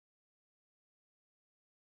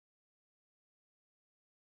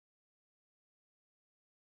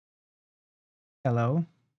Hello?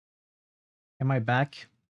 Am I back?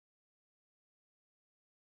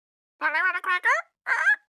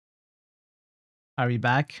 Are we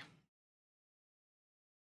back?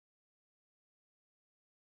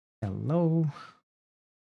 Hello?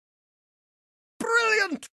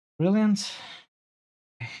 Brilliant! Brilliant.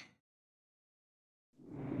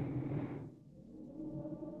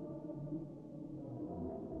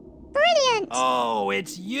 Brilliant! Oh,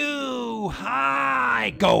 it's you!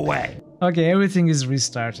 Hi! Go away! Okay, everything is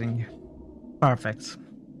restarting. Perfect.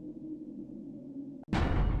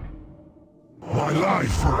 My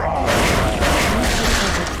life for all.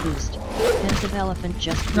 Boost. Pensive elephant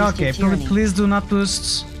just boosted Okay, tyranny. please do not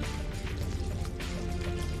boost.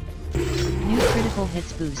 New critical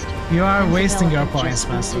hits boost. You are Pensive wasting your elephant points,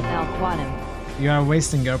 just boosted Master. Al Quantum. You are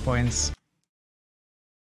wasting your points.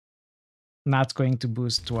 Not going to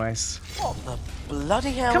boost twice. What the bloody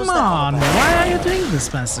hell Come was that all on, about? why are you doing this,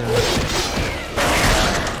 Spencer?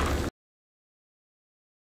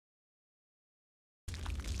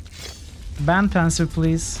 Ban Panzer,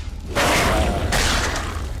 please.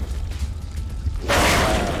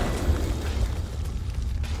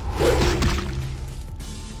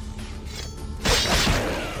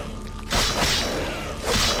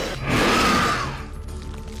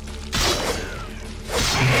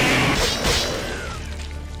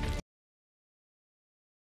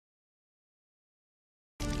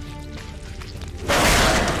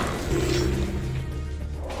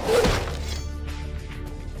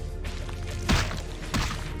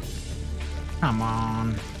 Come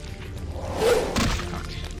on.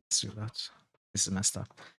 Okay, let's do that. This is messed up.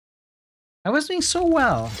 I was doing so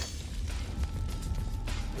well.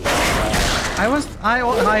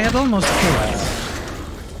 I had almost killed it.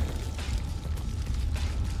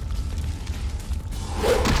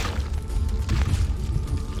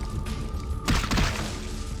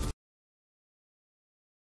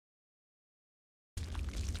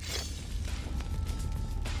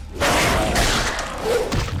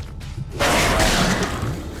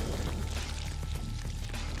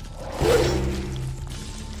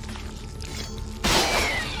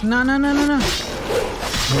 No, no, no, no, no.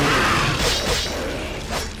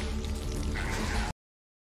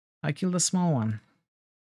 I killed a small one.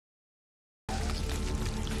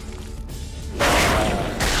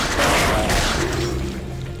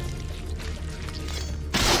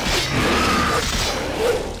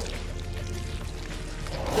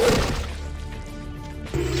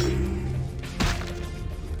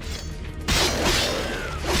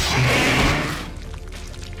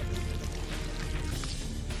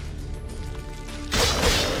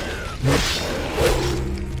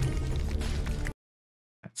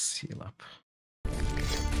 Let's heal up.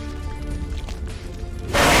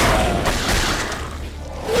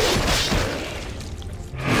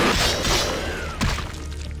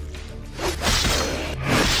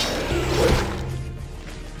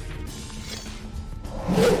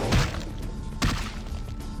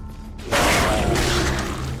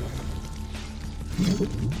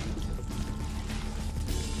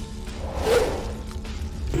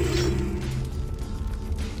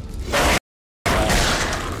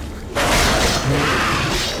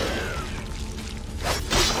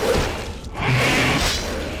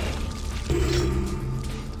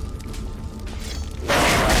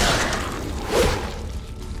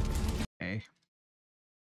 Okay.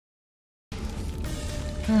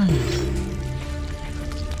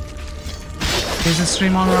 Is the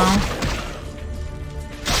stream on round?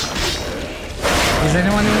 Is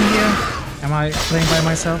anyone in here? Am I playing by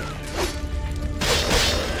myself?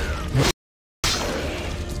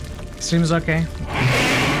 Stream's okay.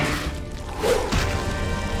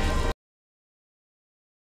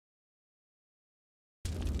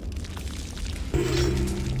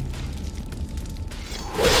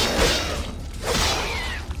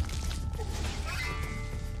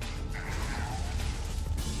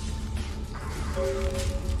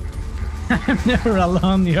 I'm never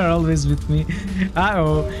alone, you're always with me.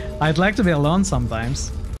 Uh-oh, I'd like to be alone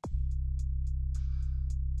sometimes.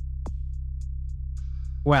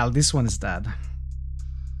 Well, this one is dead.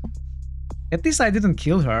 At least I didn't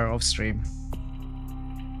kill her off stream.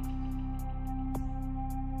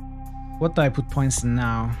 What do I put points in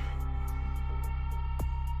now?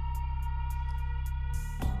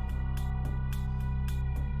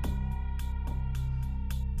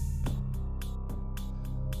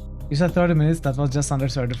 You said 30 minutes, that was just under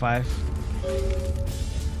 35.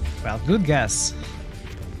 Well, good guess.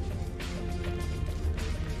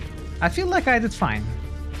 I feel like I did fine.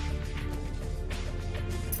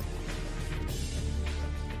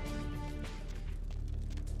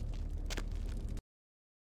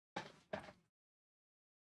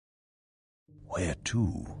 Where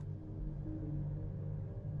to?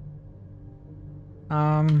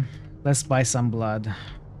 Let's buy some blood.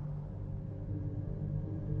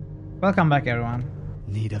 Welcome back, everyone.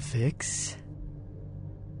 Need a fix?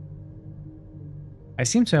 I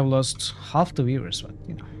seem to have lost half the viewers, but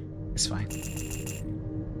you know, it's fine.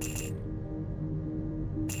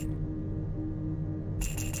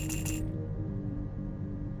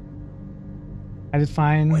 I did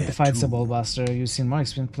fine. The fight's a ballbuster. You've seen more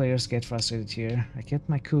experienced players get frustrated here. I kept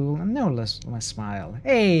my cool and never lost my smile.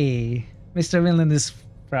 Hey! Mr. Winland is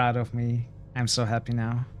proud of me. I'm so happy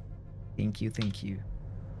now. Thank you, thank you.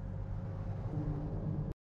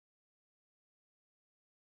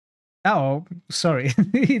 Oh, sorry.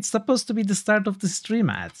 It's supposed to be the start of the stream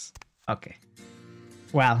ads. Okay.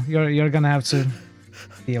 Well, you're gonna have to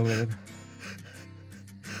deal with it.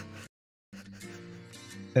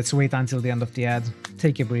 Let's wait until the end of the ad.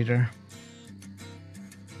 Take a breather.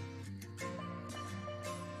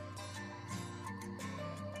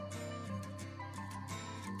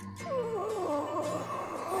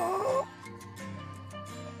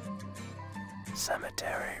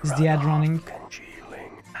 Cemetery. Is the ad running?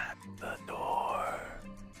 Congealing at the door.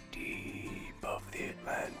 Deep of the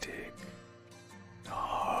Atlantic.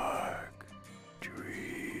 Dark.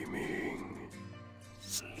 Dreaming.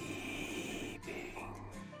 Sleeping.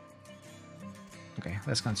 Okay,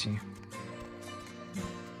 let's continue.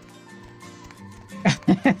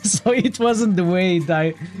 So it wasn't the way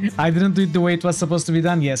that I didn't do it the way it was supposed to be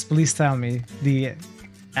done. Yes, please tell me the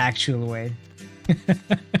actual way.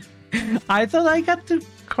 I thought I got the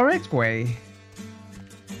correct way.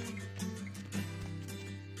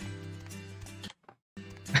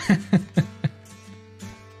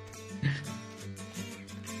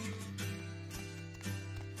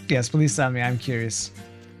 Yes, please tell me. I'm curious.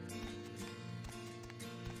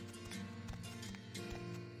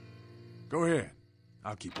 Go ahead.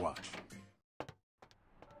 I'll keep watch.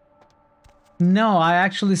 No, I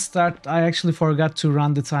actually forgot to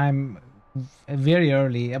run the time very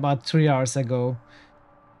early, about 3 hours ago,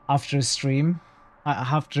 after a stream,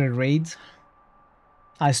 after a raid.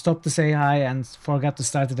 I stopped to say hi and forgot to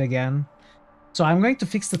start it again. So I'm going to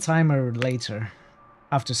fix the timer later,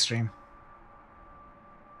 after stream.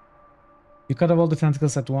 You cut off all the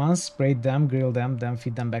tentacles at once, braid them, grill them, then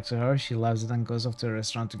feed them back to her. She loves it and goes off to a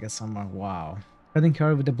restaurant to get some more. Wow. Cutting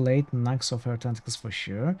her with a blade knocks off her tentacles for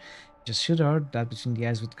sure. Just shoot her that between the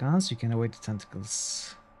eyes with guns, you can avoid the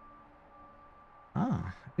tentacles.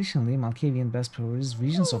 Ah, additionally, Malkavian best priorities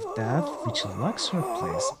Visions of Death, which locks her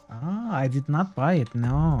place. Ah, I did not buy it,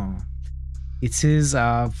 no. It is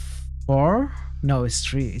 4? No, it's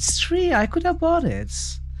 3. It's 3, I could have bought it.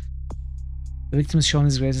 The victim is shown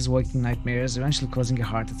his greatest waking nightmares, eventually causing a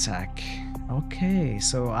heart attack. Okay,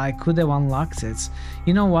 so I could have unlocked it.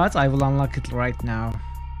 You know what? I will unlock it right now.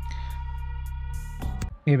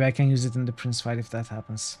 Maybe I can use it in the Prince fight if that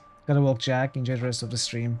happens. Gotta walk, Jack. Enjoy the rest of the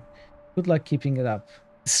stream. Good luck keeping it up.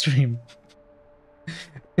 Stream.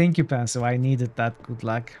 Thank you, Panso. I needed that good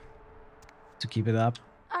luck to keep it up.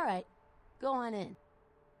 Alright, go on in.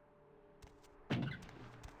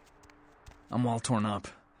 I'm all torn up.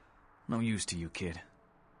 No use to you, kid.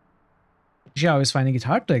 Xiao is finding it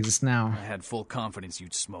hard to exist now. I had full confidence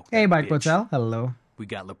you'd smoke. Hey, that Bike bitch. Hotel. Hello. We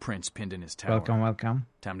got Le Prince pinned in his tower. Welcome, welcome.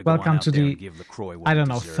 Time to go Welcome on out to there the, and give LaCroix what I he don't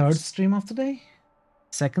know, deserves. 3rd stream of the day?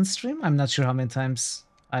 2nd stream? I'm not sure how many times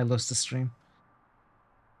I lost the stream.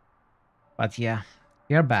 But yeah,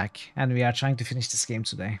 we are back and we are trying to finish this game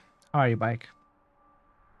today. How are you, Bike?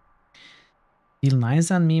 Feel nice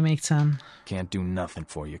and me make 10? Can't do nothing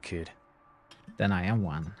for you, kid. Then I am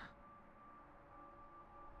 1.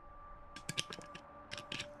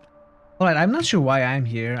 Alright, I'm not sure why I'm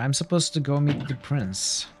here. I'm supposed to go meet the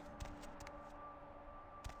prince.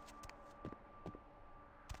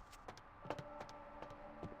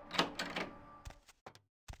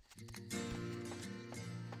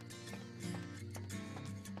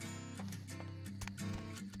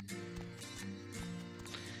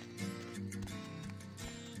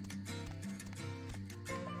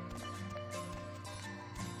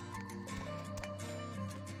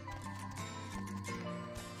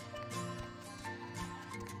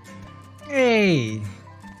 Hey!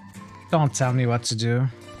 Don't tell me what to do.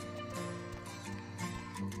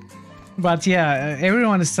 But yeah,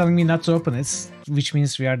 everyone is telling me not to open it, which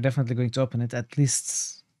means we are definitely going to open it, at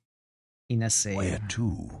least in a save. Where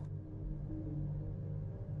to?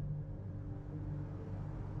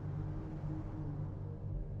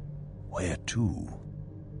 Where to?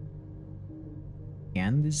 The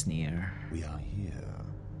end is near. We are here.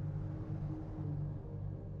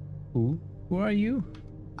 Who? Who are you?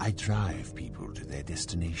 I drive people to their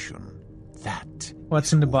destination That What's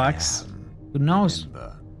is in the who I box? am. Who knows?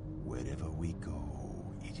 Remember, wherever we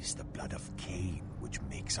go, it is the blood of Cain which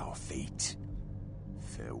makes our fate.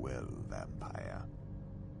 Farewell, vampire.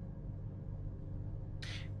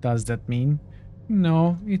 Does that mean?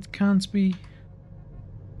 No, it can't be.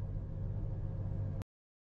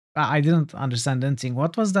 I didn't understand anything.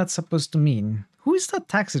 What was that supposed to mean? Who is that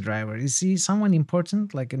taxi driver? Is he someone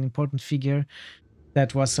important, like an important figure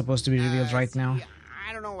that was supposed to be revealed right now?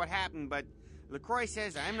 I don't know what happened, but LaCroix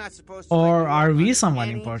says I'm not supposed to Or let you are up we under someone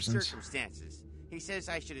any important? circumstances. He says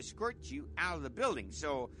I should escort you out of the building,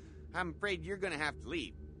 so I'm afraid you're gonna have to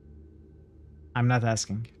leave. I'm not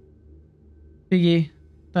asking. Piggy,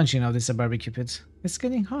 don't you know this is a barbecue pit? It's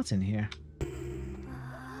getting hot in here.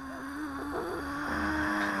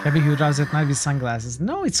 Cabby who drives at night with sunglasses.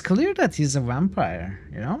 No, it's clear that he's a vampire,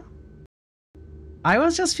 you know? I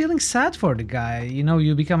was just feeling sad for the guy. You know,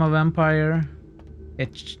 you become a vampire,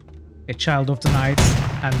 a child of the night,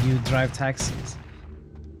 and you drive taxis.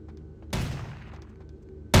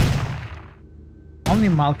 Only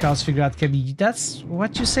Malkaus figured out Cabby. That's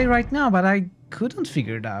what you say right now, but I couldn't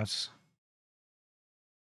figure it out.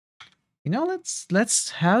 You know, let's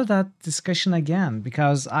have that discussion again,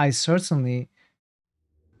 because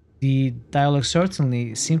the dialogue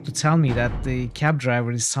certainly seemed to tell me that the cab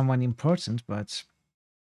driver is someone important, but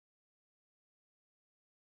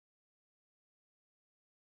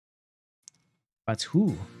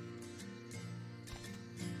who?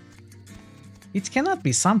 It cannot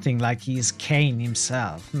be something like he is Cain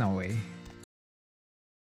himself. No way.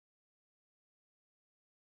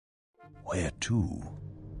 Where to?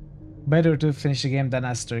 Better to finish the game than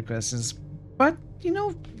ask the questions. But, you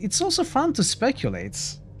know, it's also fun to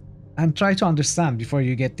speculate and try to understand before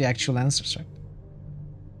you get the actual answers, right?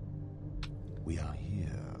 We are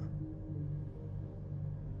here.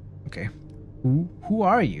 Okay. Who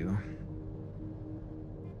are you?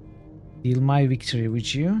 Deal my victory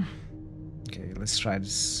with you? Okay, let's try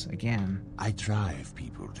this again. I drive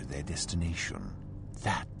people to their destination.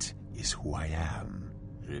 That is who I am.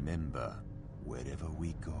 Remember, wherever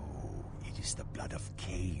we go, it is the blood of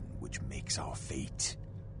Cain which makes our fate.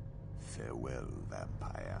 Farewell,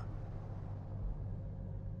 vampire.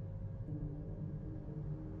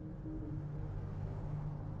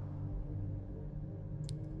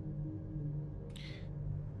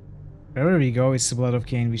 Wherever we go, it's the blood of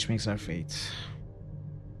Cain which makes our fate.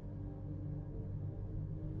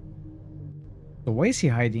 So why is he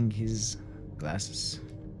hiding his glasses?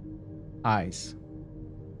 Eyes.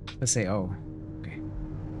 Let's say oh. Okay.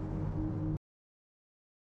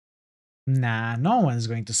 Nah, no one's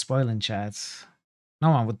going to spoil in chat. No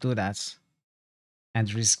one would do that.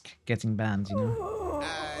 And risk getting banned, you know?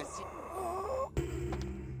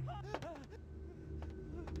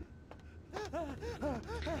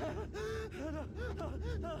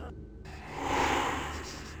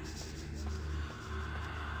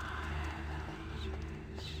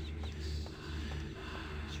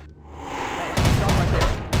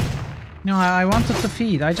 No, I wanted to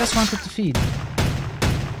feed. I just wanted to feed.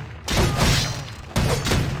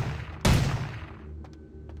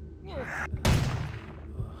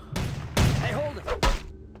 Hey, hold it.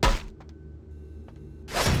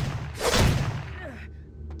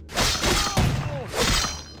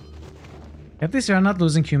 At least you're not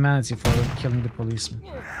losing humanity for killing the policeman.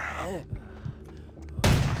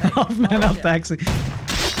 Oh man of taxi.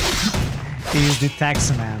 He's the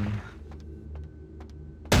taxi man.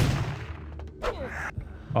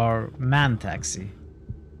 Or man taxi.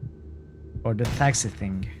 Or the taxi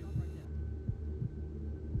thing.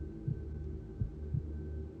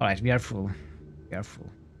 Alright, we are full. We are full.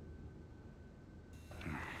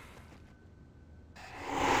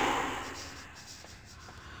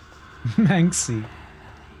 Manxie.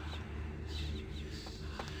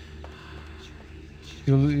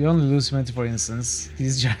 You only lose humanity, for instance.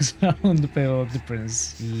 He's just on the payroll of the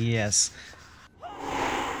prince. Yes.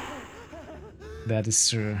 That is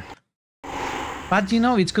true. But you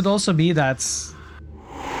know, it could also be that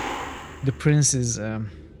the prince is,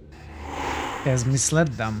 has misled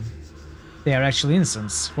them. They are actually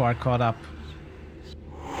innocents who are caught up.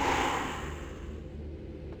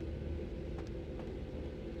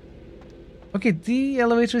 Okay, the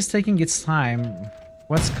elevator is taking its time.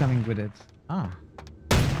 What's coming with it? Ah.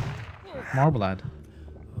 More blood.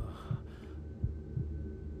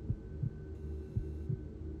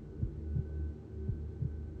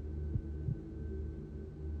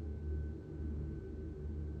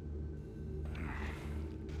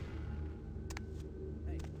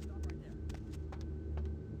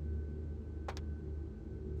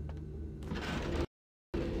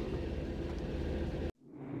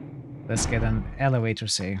 Let's get an elevator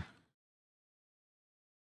save.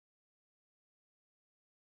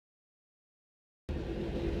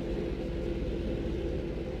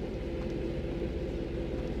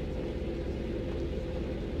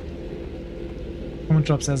 Common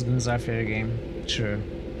Drop says guns are fair game. True.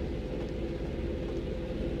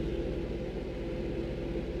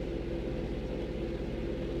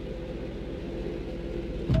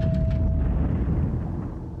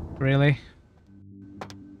 Really?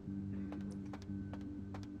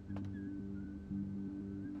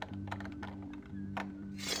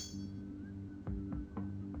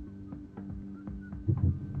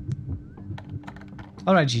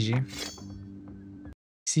 Alright, GG.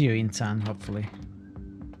 See you in 10, hopefully.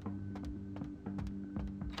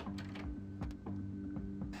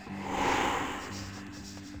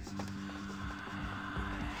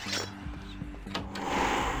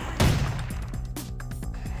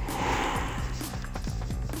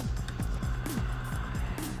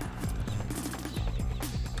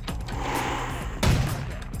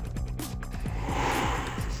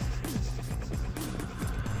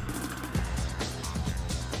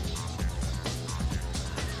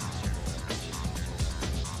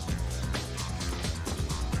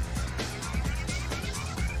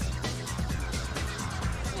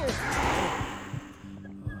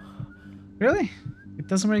 Really? It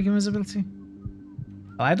doesn't break invisibility?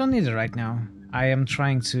 Well, I don't need it right now. I am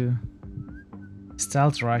trying to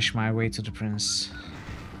stealth rush my way to the prince.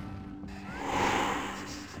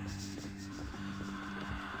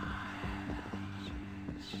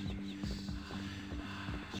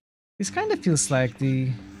 This kind of feels like the...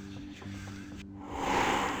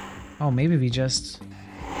 Oh, maybe we just...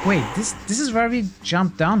 Wait, this is where we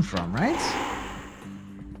jumped down from, right?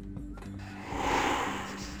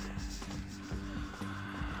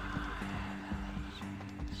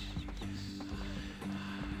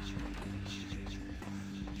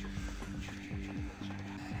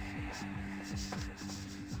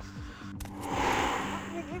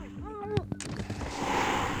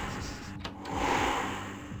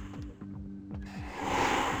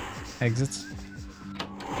 Exits.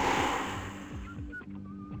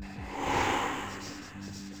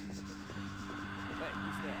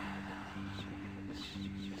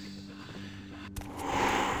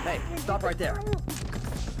 Hey, stop right there.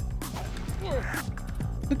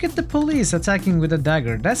 Look at the police attacking with a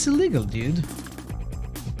dagger. That's illegal, dude.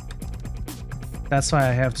 That's why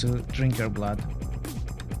I have to drink your blood.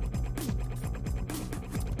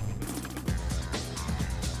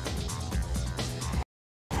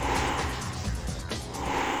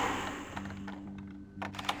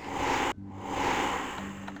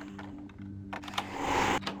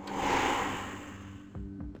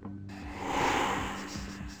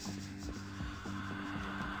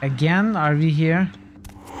 Again, are we here?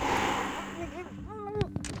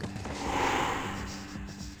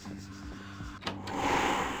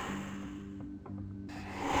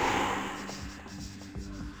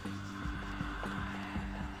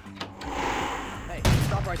 Hey,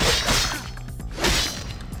 stop right there.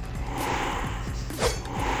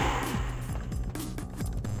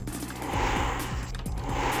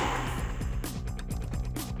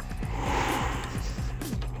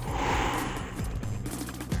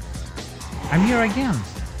 I'm here again.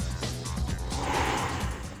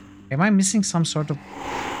 Am I missing some sort of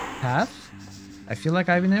path? I feel like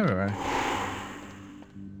I've been everywhere.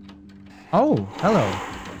 Oh, hello.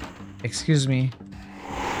 Excuse me.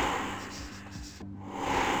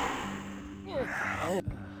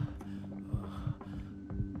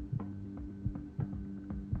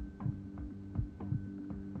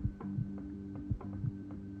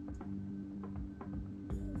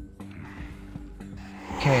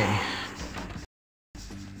 Okay.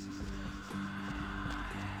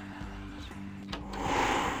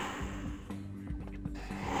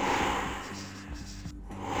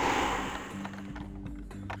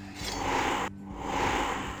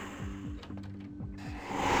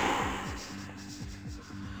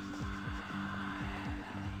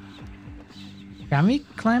 Can we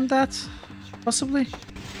climb that? Possibly?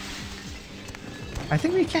 I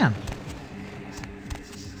think we can.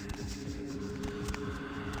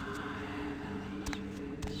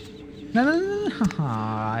 No, no, no, no.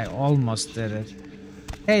 I almost did it.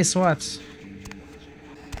 Hey, SWAT.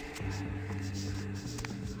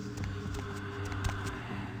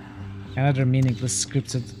 Another meaningless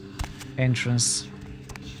scripted entrance.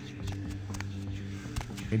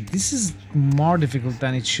 This is more difficult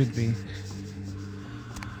than it should be.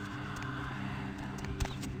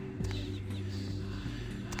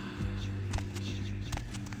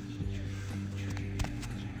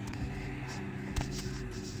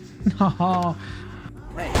 Hey,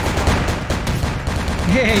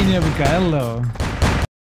 Nebuka, hello.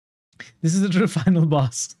 This is the true final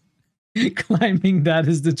boss. Climbing that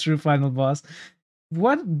is the true final boss.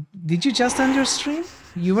 What? Did you just end your stream?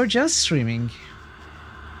 You were just streaming.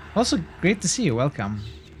 Also, great to see you. Welcome.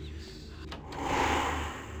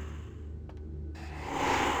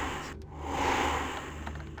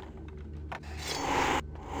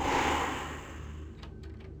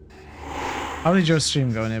 How did your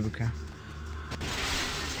stream go, Nebuka?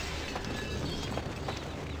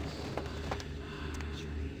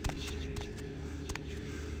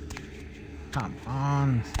 Come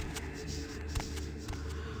on.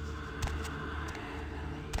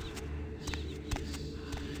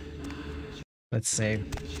 Let's save.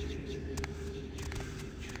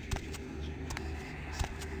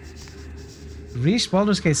 Reached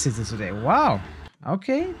Baldur's Gate City today. Wow.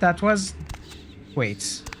 Okay, that was...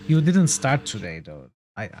 Wait, you didn't start today though.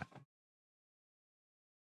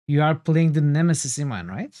 You are playing the Nemesis Iman,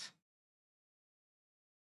 right?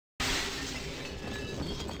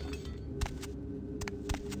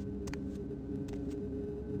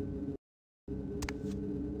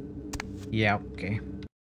 Yeah, okay.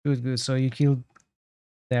 Good, good. So you killed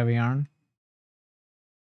Daviarn.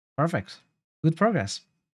 Perfect. Good progress.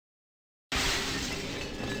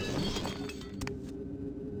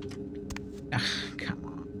 Ugh, come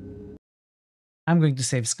on. I'm going to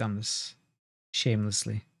save Scumness.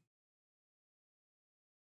 Shamelessly.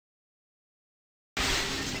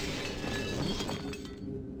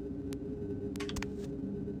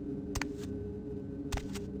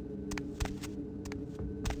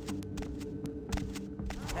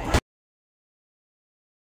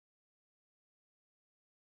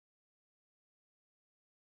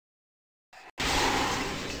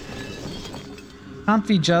 Can't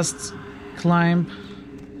we just climb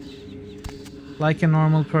like a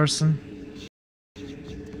normal person?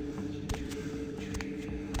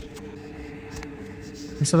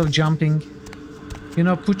 Instead of jumping, you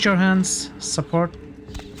know, put your hands, support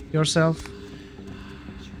yourself.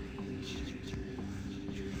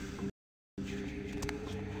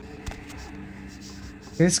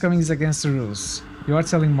 This coming is against the rules. You are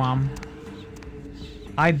telling mom.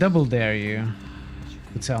 I double dare you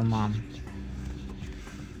to tell mom.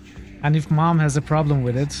 And if mom has a problem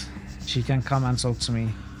with it, she can come and talk to me.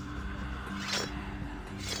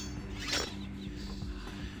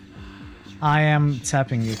 I am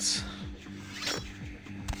tapping it.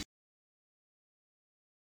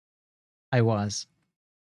 I was.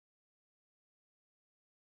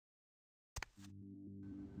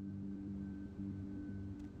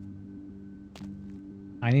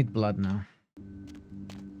 I need blood now.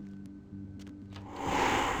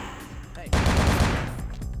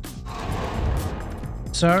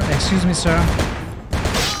 Sir, excuse me, sir.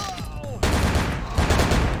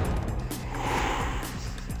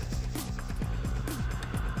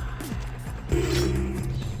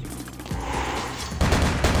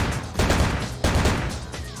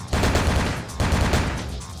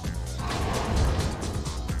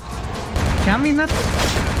 Can we not?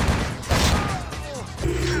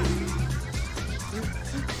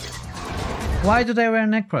 Why do they wear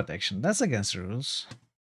neck protection? That's against the rules.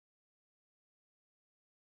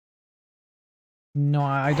 No,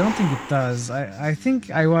 I don't think it does. I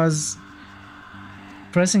think I was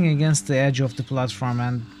pressing against the edge of the platform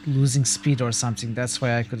and losing speed or something. That's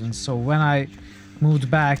why I couldn't. So when I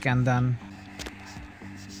moved back and then,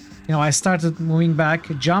 you know, I started moving back,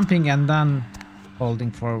 jumping and then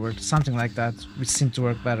holding forward. Something like that, which seemed to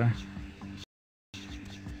work better.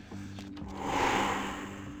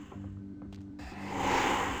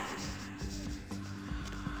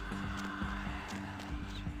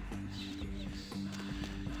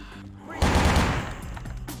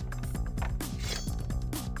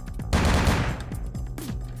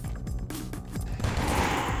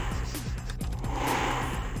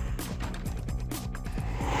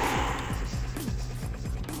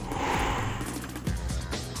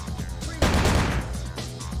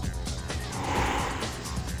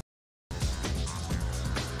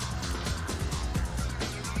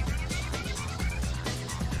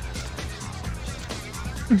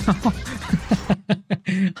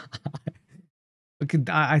 Okay,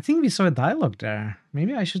 I think we saw a dialogue there.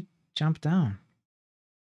 Maybe I should jump down.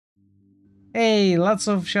 Hey, lots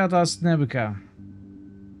of shoutouts to Nebuka.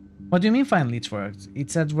 What do you mean finally it worked? It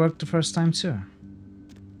said worked the first time too.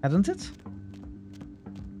 Hadn't it?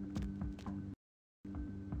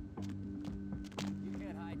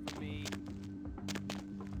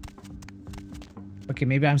 Okay,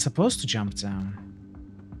 maybe I'm supposed to jump down.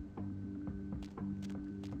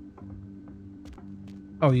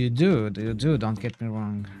 Oh, you do. You do. Don't get me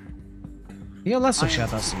wrong. You also I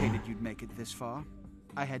shot us. anticipated you'd make it this far.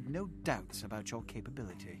 I had no doubts about your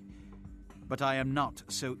capability. But I am not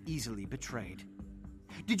so easily betrayed.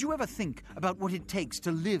 Did you ever think about what it takes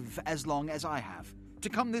to live as long as I have? To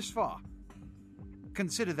come this far?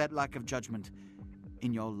 Consider that lack of judgment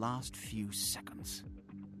in your last few seconds.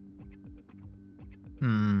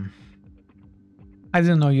 I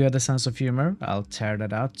didn't know you had a sense of humor. I'll tear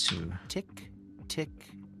that out too. Tick, tick,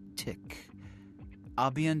 tick.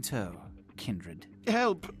 A bientôt, kindred.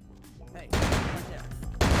 Help! Hey, right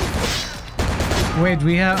there. Wait,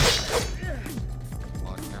 we have...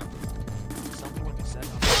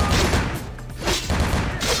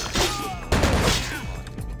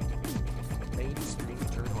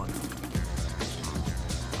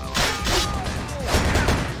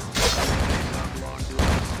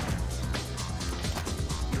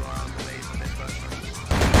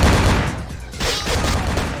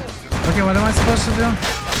 Okay, what am I supposed to do?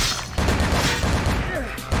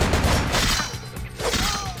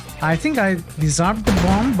 I think I disarmed the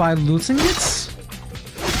bomb by looting it.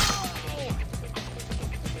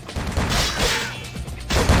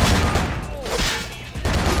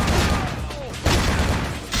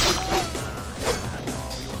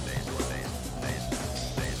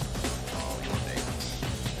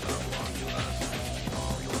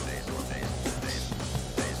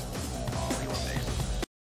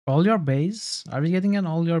 All your base? Are we getting an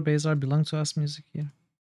all your base are belong to us music here?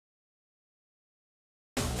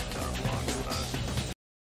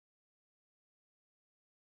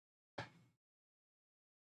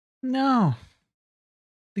 No.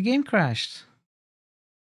 The game crashed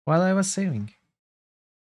while I was saving.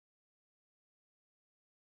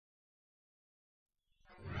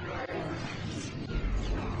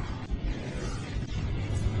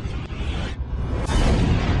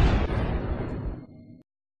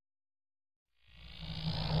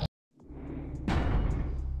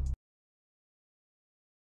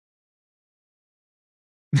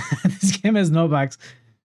 This game has no bugs.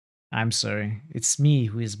 I'm sorry. It's me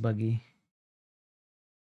who is buggy.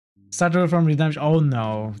 Start over from redemption. Oh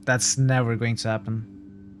no, that's never going to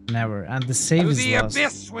happen. Never. And the save To is the lost.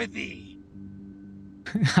 abyss with thee!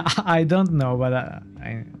 I don't know, but I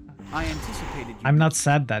anticipated you. I'm not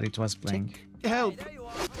sad that it was playing. Help! There you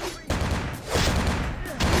are.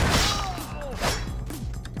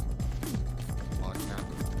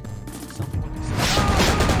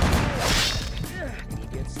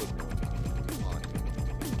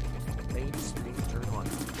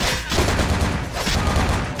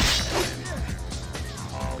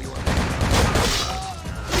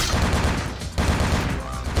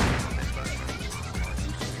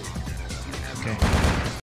 Okay.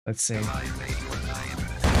 Let's see.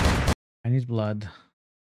 I need blood.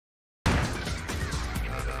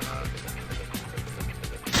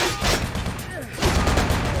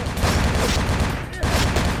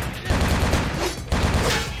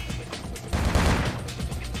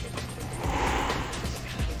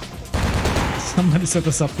 Somebody set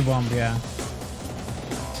us up the bomb, yeah.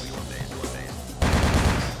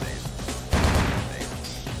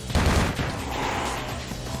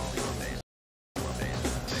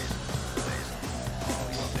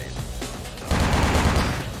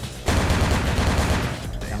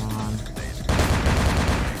 Come on.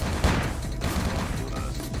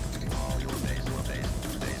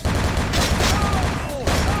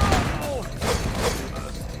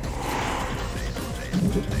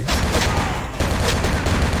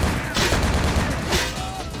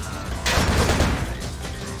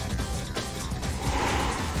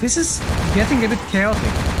 This is getting a bit chaotic.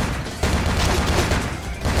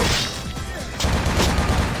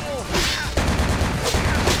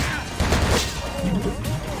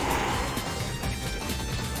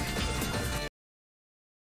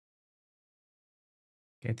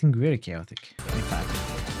 Getting very chaotic. In fact.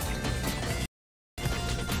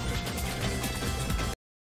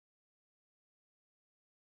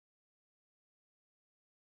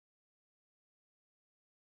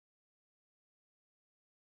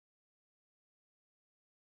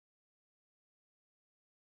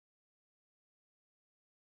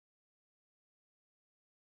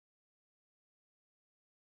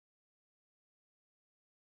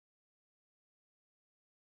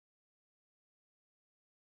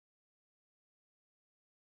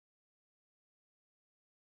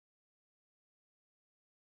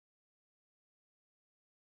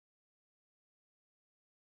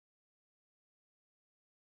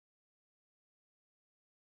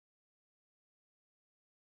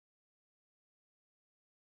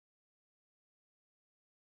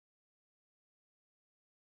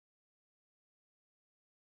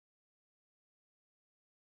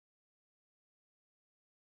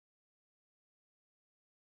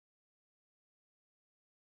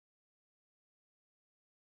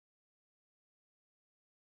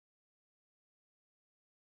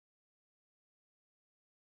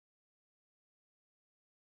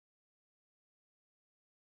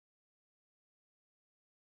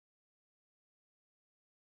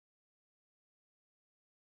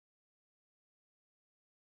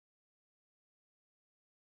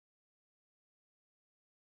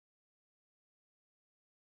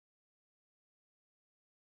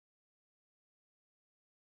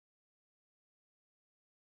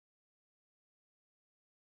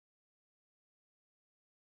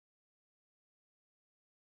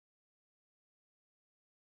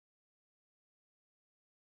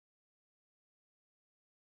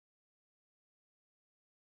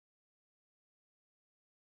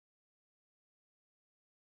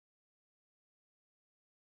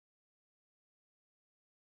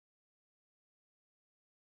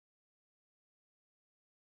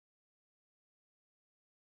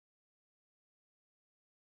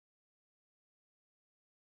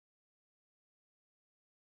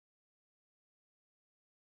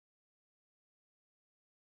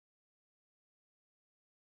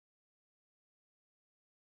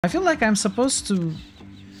 I feel like I'm supposed to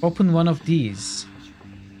open one of these.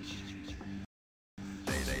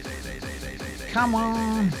 Come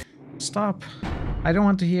on! Stop. I don't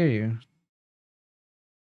want to hear you.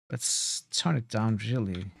 Let's turn it down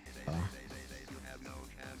really.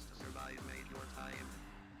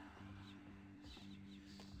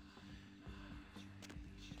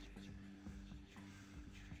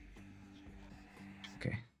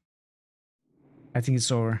 Okay. I think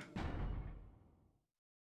it's over.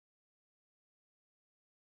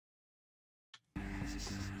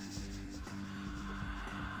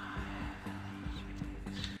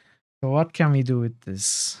 So what can we do with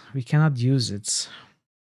this? We cannot use it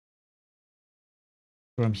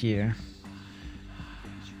from here.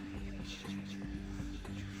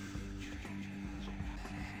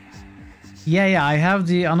 Yeah, I have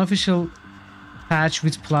the unofficial patch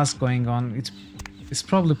with plus going on. It's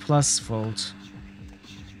probably plus fault.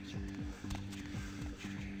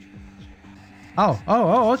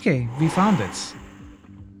 Oh, okay. We found it.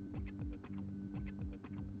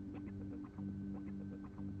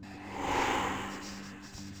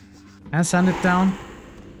 And send it down.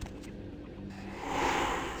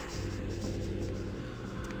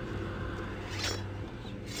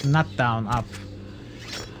 Not down, up.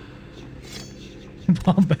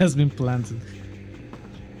 Bomb has been planted.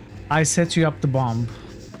 I set you up the bomb.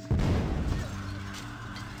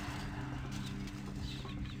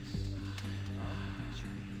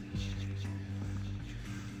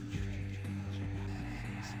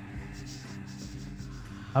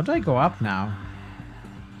 How do I go up now?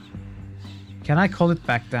 Can I call it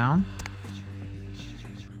back down?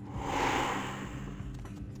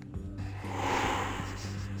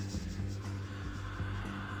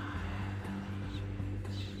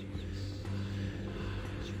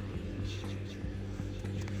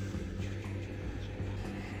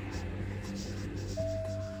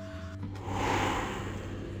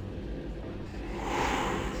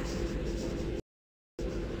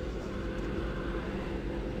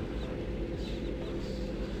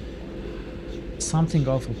 Something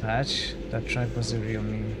awful patch. That track was a real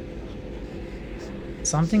meme.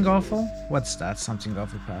 Something awful? What's that? Something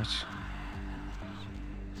awful patch.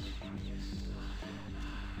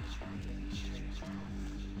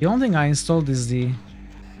 The only thing I installed is the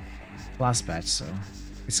last patch, so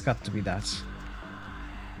it's got to be that.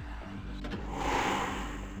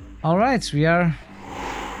 Alright, we are...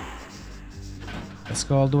 Let's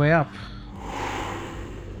go all the way up.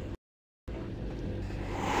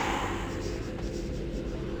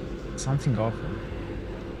 Something awful.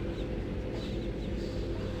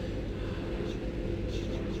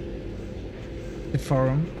 The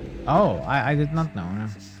forum. Oh, I did not know. No.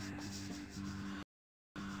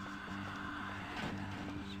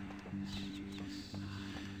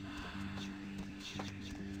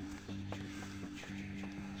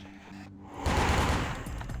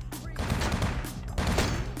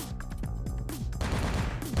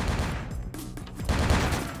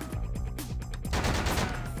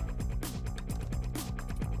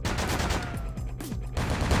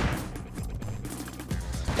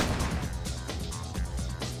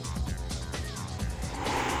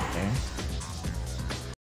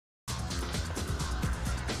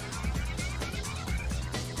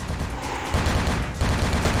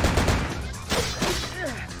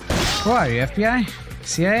 Who are you, FBI?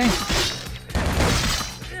 CIA?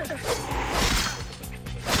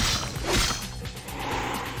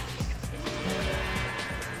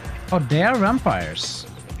 Oh, they are vampires.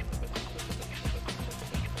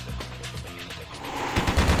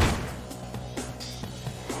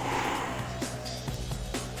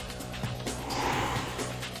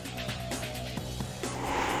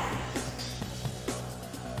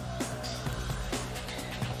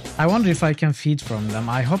 I wonder if I can feed from them.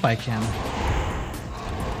 I hope I can.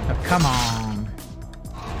 Oh, come on.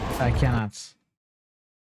 I cannot.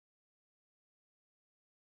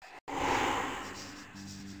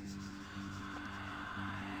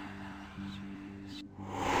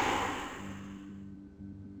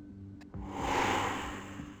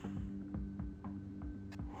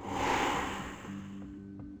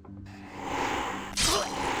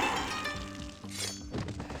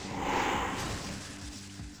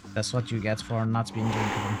 That's what you get for not being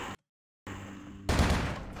drinkable.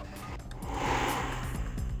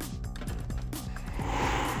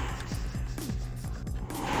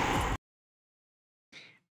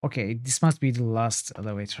 Okay, this must be the last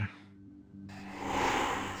elevator.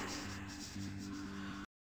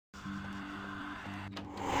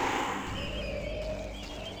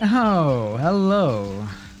 Oh, hello.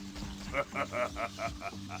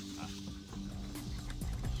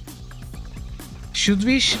 Should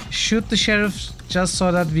we shoot the sheriff just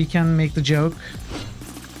so that we can make the joke?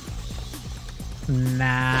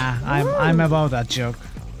 Nah, I'm above that joke.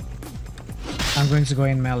 I'm going to go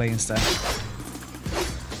in melee instead.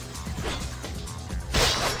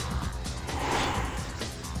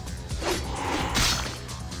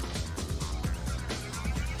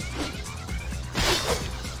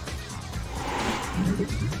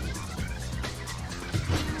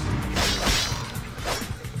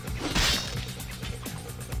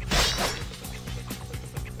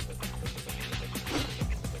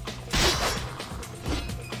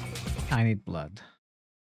 I need blood.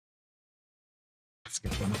 Let's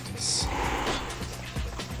get one of these.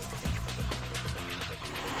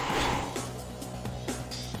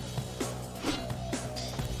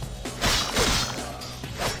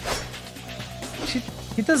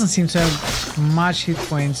 He doesn't seem to have much hit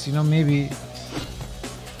points, you know, maybe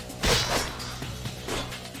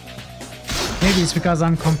it's because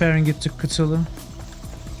I'm comparing it to Cthulhu.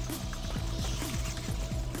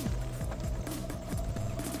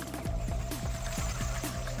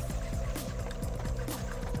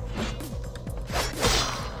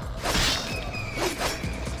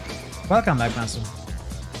 Welcome back, Master.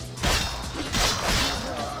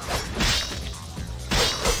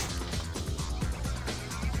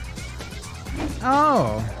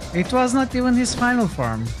 Oh, it was not even his final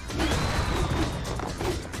form.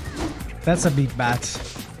 That's a big bat.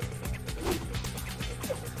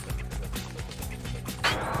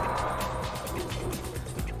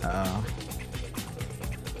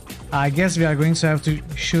 I guess we are going to have to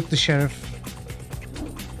shoot the sheriff.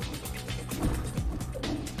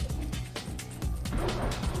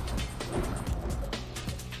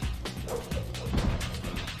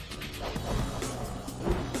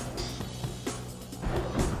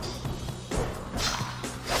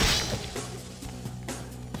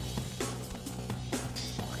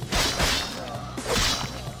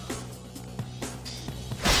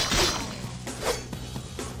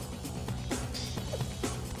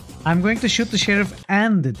 I'm going to shoot the sheriff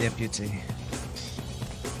and the deputy.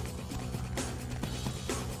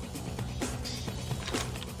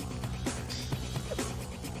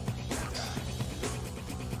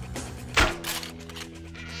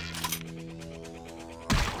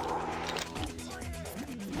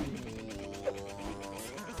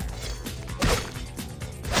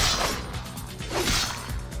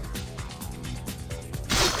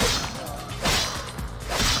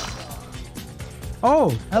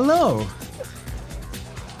 Oh, hello!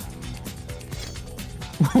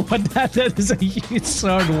 What that is a huge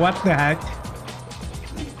sword, what the heck?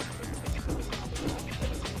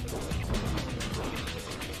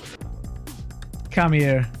 Come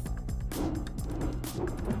here.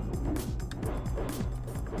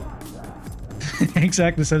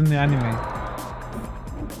 Exactly, suddenly anime.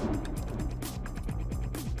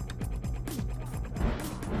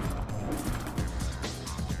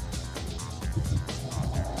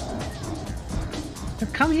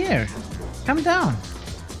 Come here. Come down.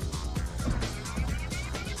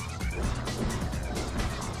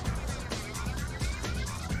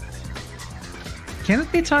 Can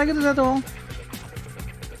it be targeted at all?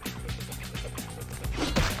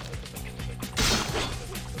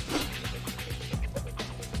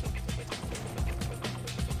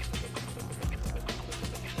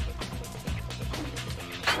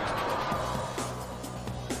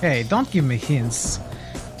 Hey, don't give me hints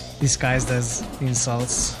disguised as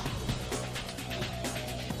insults.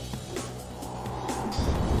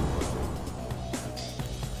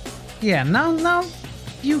 Yeah, now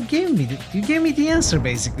you gave me the answer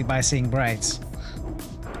basically by saying bright.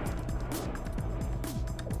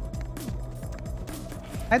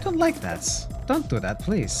 I don't like that. Don't do that,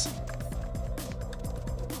 please.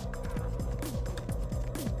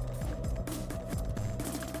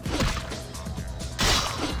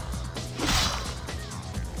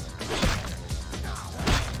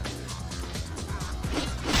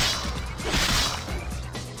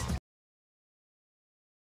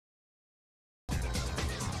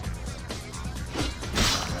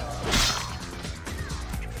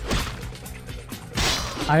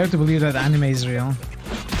 I have to believe that anime is real.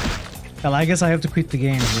 Well, I guess I have to quit the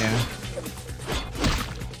game here.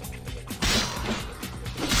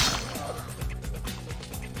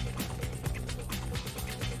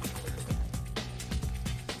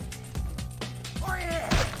 Okay.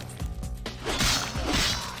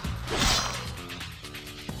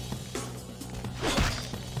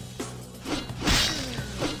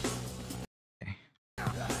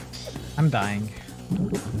 I'm dying.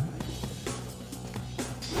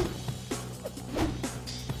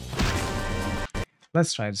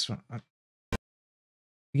 Let's try this one.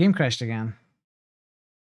 The game crashed again.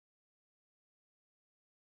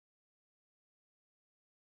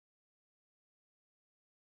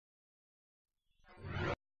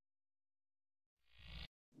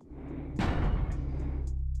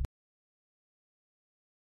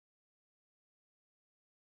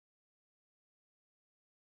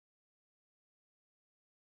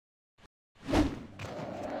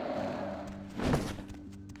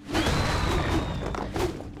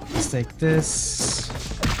 Let's take this.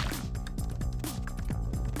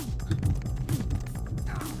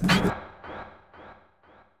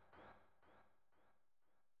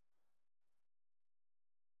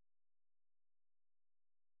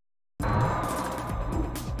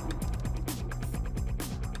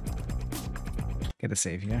 Get a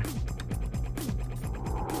save here.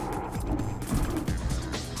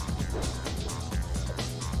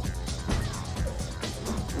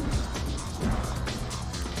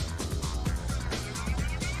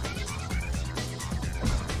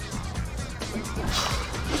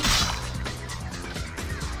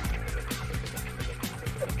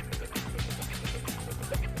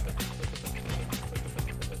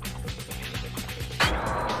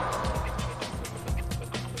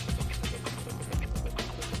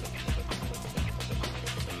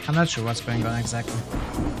 I'm not sure what's going on exactly.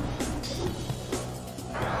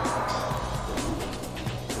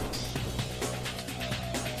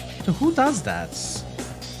 So who does that?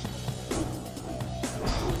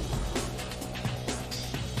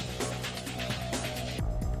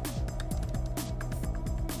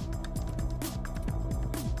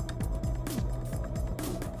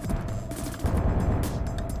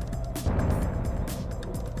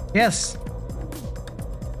 Yes.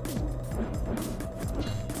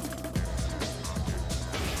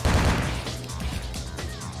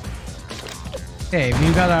 Hey,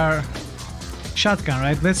 we got our shotgun,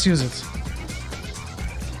 right? Let's use it.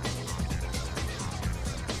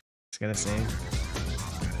 Let's get a save.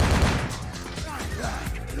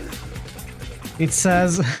 It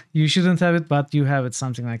says you shouldn't have it, but you have it,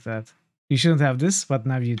 something like that. You shouldn't have this, but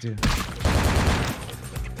now you do.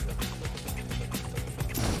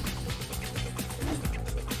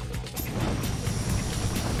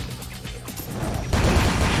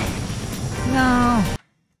 No.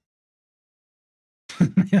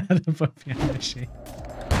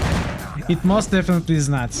 It most definitely is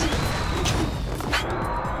not.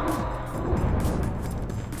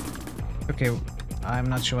 Okay, I'm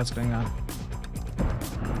not sure what's going on.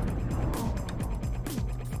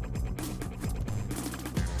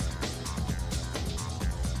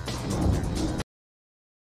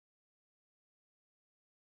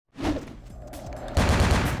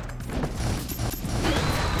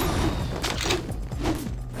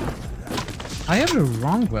 I have the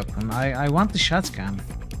wrong weapon. I want the shotgun.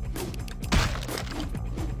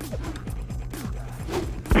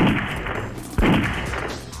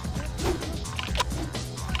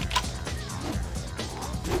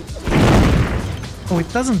 Oh,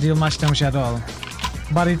 it doesn't deal much damage at all,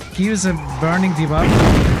 but it gives a burning debuff.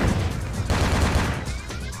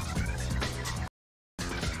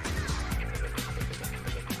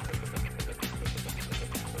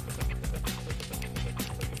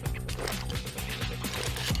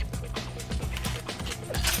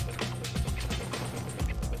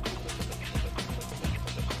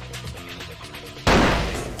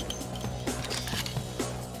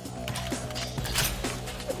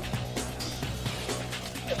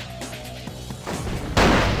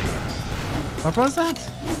 What was that?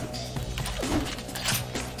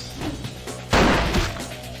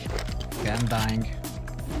 Okay, I'm dying.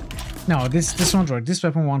 No, this won't work. This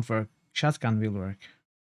weapon won't work. Shotgun will work.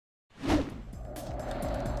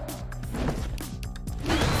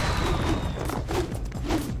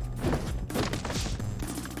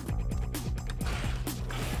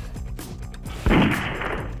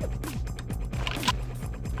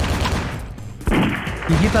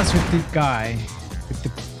 He hit us with the guy, with the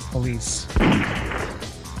police.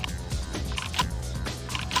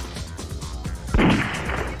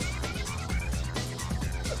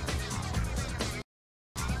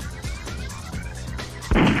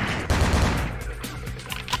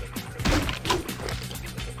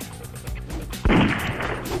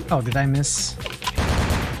 Oh, did I miss?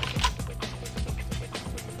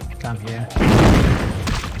 Come here.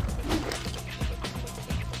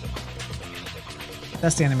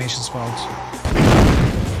 That's the animation's fault.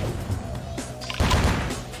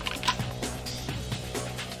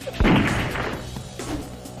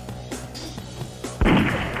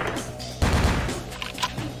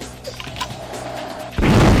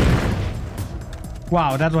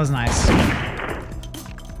 Wow, that was nice.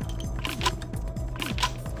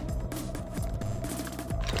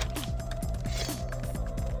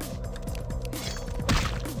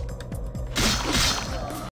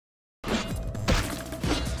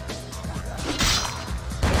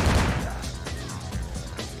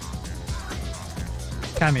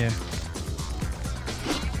 Come here.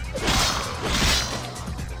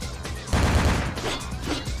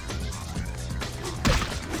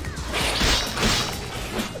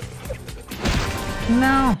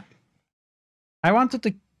 No. I wanted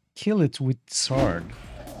to kill it with sword.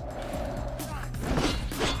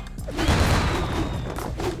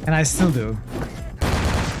 And I still do.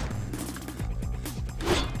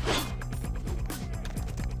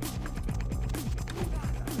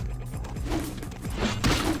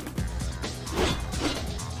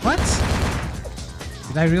 What?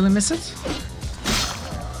 Did I really miss it?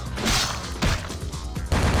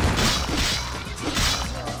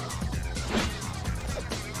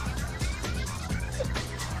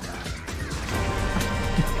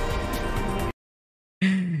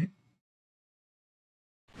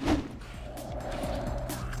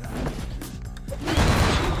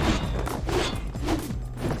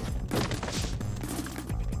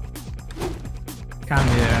 Come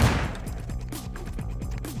here.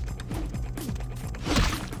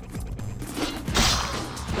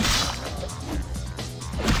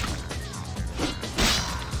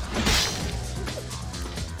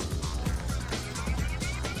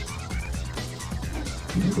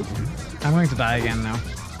 I'm going to die again now.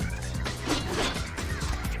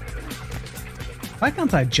 Why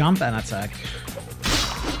can't I jump and attack?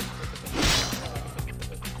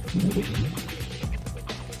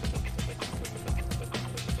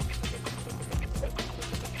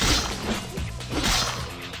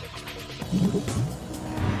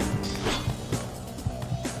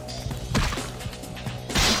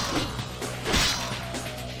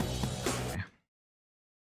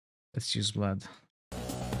 Let's use blood.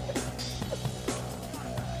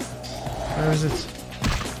 Where is it?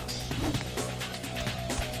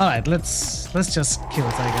 Alright, let's just kill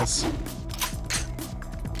it, I guess.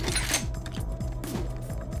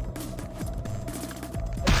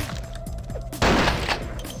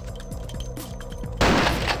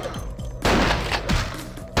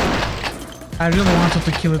 I really wanted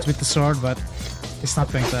to kill it with the sword, but it's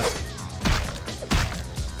not going to.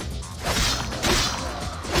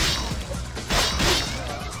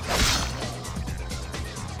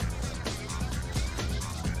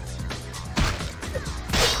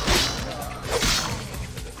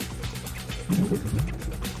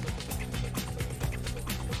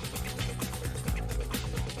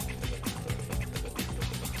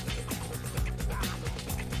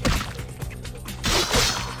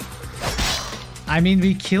 I mean,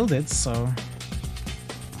 we killed it, so...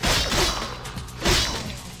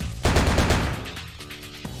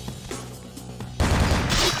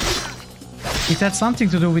 It had something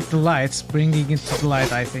to do with the lights. Bringing it to the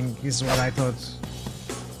light, I think, is what I thought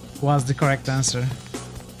was the correct answer.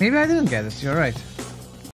 Maybe I didn't get it, you're right.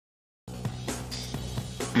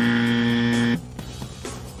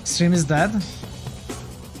 Stream is dead?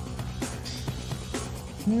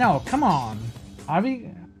 No, come on. Are we...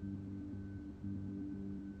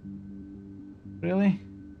 Really?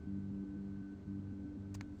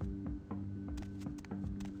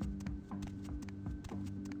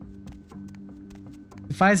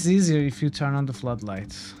 The fight's easier if you turn on the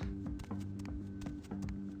floodlights.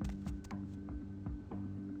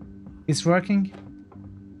 It's working?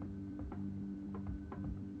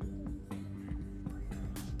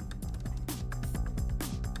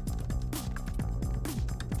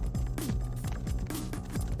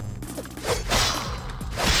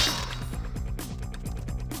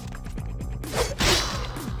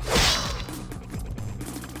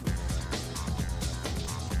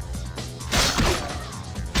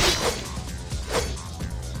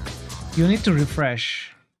 You need to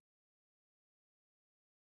refresh.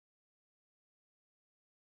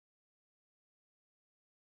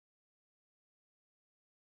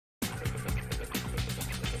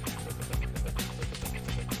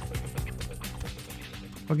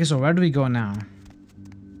 Okay, so where do we go now?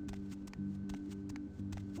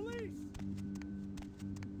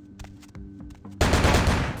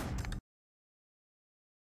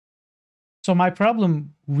 So my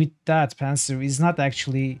problem with that, Panzer, is not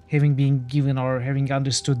actually having been given or having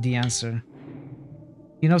understood the answer.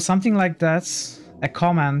 You know, something like that, a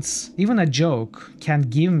comment, even a joke can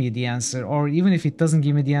give me the answer, or even if it doesn't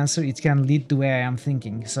give me the answer, it can lead the way I am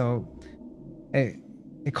thinking. So a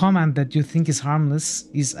comment that you think is harmless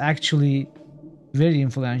is actually very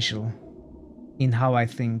influential in how I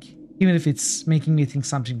think, even if it's making me think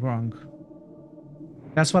something wrong.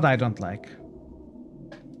 That's what I don't like.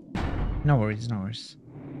 No worries, no worries.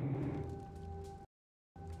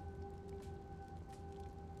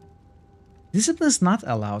 Discipline is not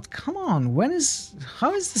allowed. Come on,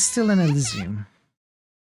 how is this still an Elysium?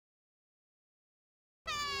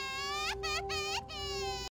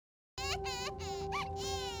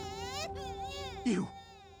 You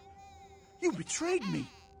betrayed me.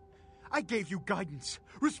 I gave you guidance,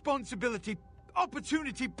 responsibility,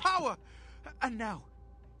 opportunity, power. And now,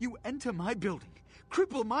 you enter my building,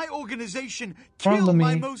 cripple my organization, kill Follow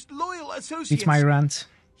my me. most loyal associates. It's my rant.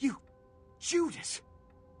 You, Judas,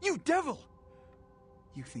 you devil.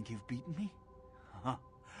 You think you've beaten me? Huh.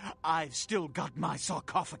 I've still got my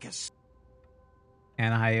sarcophagus.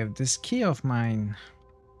 And I have this key of mine.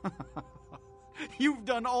 You've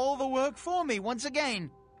done all the work for me once again.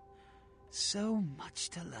 So much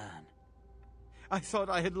to learn. I thought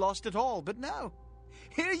I had lost it all, but no.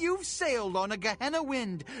 Here you've sailed on a Gehenna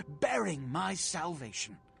wind, bearing my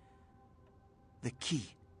salvation. The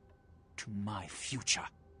key to my future.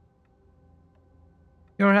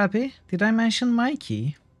 You're happy? Did I mention my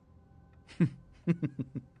key?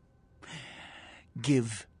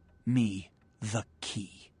 Give me the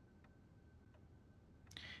key.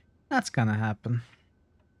 That's gonna happen.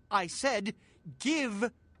 I said,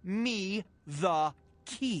 give me the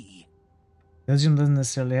key. Elysium doesn't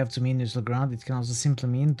necessarily have to mean neutral ground. It can also simply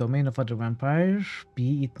mean domain of other vampire,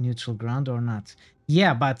 be it neutral ground or not.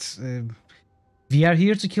 Yeah, but we are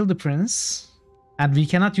here to kill the prince, and we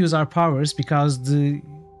cannot use our powers because the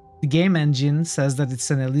game engine says that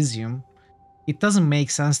it's an Elysium. It doesn't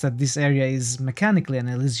make sense that this area is mechanically an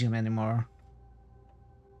Elysium anymore.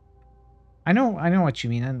 I know what you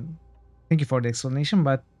mean, and thank you for the explanation,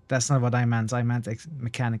 but that's not what I meant. I meant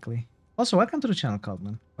mechanically. Also, welcome to the channel,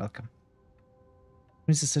 Caldman. Welcome.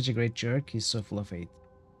 Prince is such a great jerk. He's so full of hate.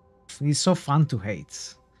 He's so fun to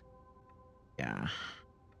hate. Yeah.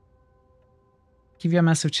 Give you a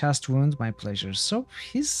massive chest wound, my pleasure. So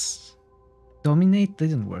his dominate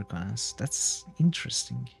didn't work on us. That's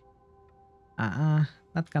interesting.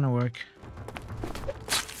 Not gonna work.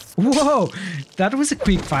 Whoa! That was a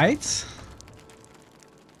quick fight.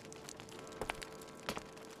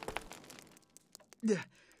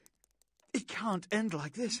 It can't end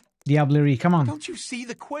like this. Diablerie, come on. Don't you see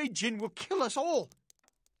the Quaid Jinn will kill us all?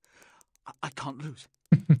 I can't lose.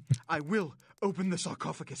 I will open the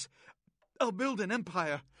sarcophagus. I'll build an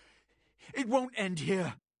empire. It won't end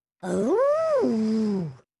here.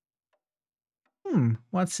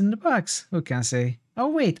 What's in the box? Who can say? Oh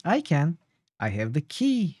wait, I can. I have the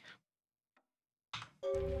key.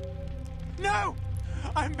 No!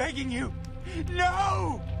 I'm begging you!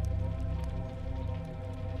 No!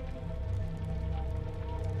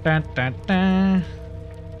 Dun, dun, dun.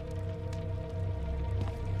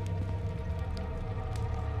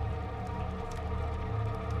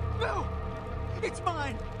 No! It's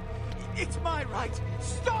mine! It's my right!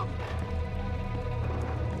 Stop!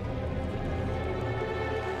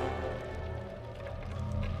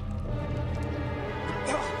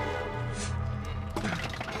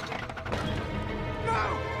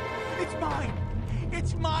 No! It's mine!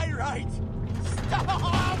 It's my right!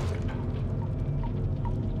 Stop!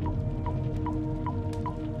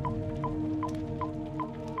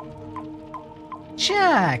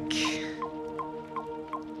 Jack!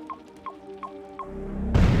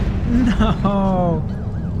 No!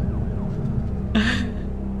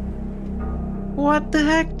 What the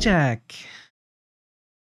heck, Jack?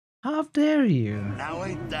 How dare you? Now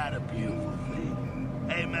ain't that a beautiful thing?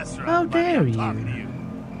 Hey, Masquerade, How buddy, dare I'm talking to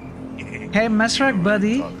you. Hey, Masquerade,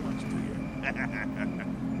 buddy. Talk much, do you?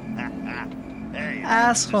 Hey,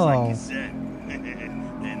 Asshole. just like you said,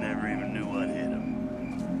 they never even knew what hit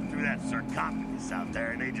them. Threw that sarcophagus out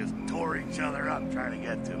there and they just tore each other up trying to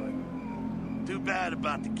get to it. Too bad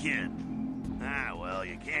about the kid. Ah, well,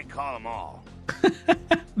 you can't call them all.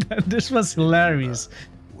 This was hilarious.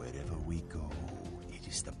 Wherever we go, it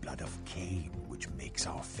is the blood of Cain which makes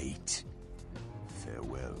our fate.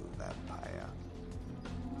 Farewell, vampire.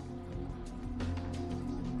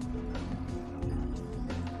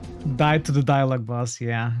 Died to the dialogue boss,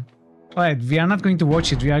 yeah. Alright, we are not going to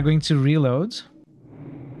watch it. We are going to reload.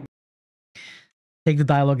 Take the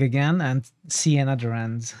dialogue again and see another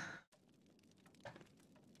end.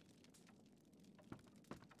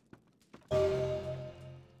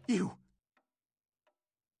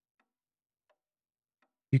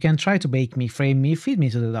 You can try to bake me, frame me, feed me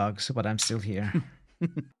to the dogs, but I'm still here.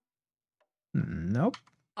 Nope.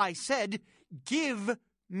 I said, give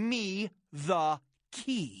me the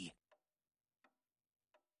key.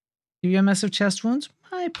 Give you a massive chest wound?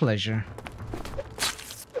 My pleasure.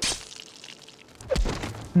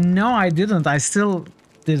 No, I didn't. I still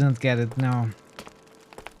didn't get it, no.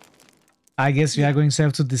 I guess we are going to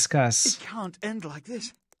have to discuss. It can't end like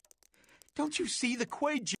this. Don't you see the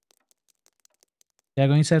Quaid? We are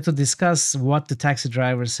going to have to discuss what the taxi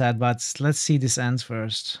driver said, but let's see this end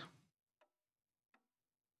first.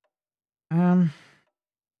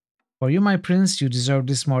 For you, my prince, you deserve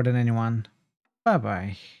this more than anyone.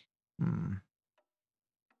 Bye-bye.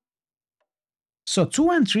 So 2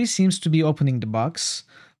 and 3 seems to be opening the box.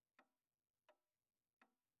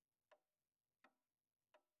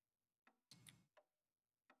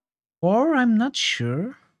 Or I'm not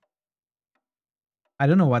sure. I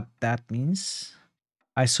don't know what that means.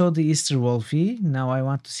 I saw the Easter Wolfie. Now I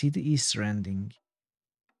want to see the Easter ending.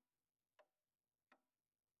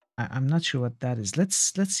 I'm not sure what that is. Let's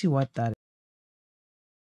see what that is.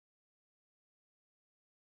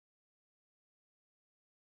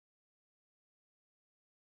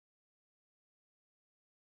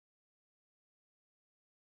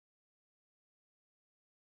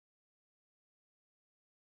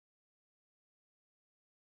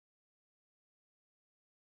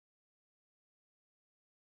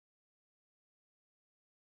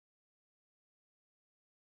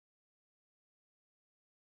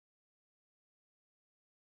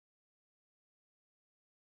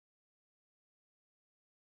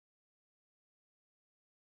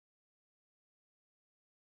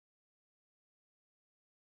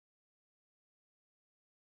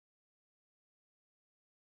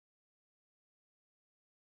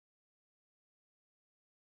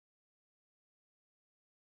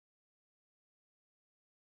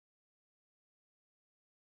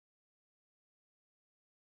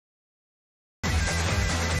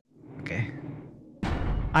 Okay.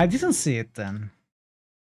 I didn't see it then.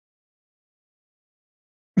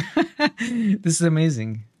 This is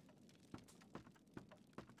amazing.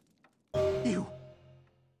 You.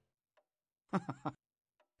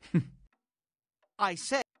 I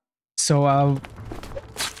said. So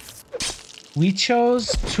we chose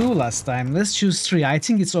 2 last time. Let's choose 3. I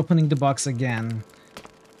think it's opening the box again.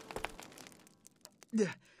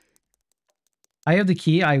 I have the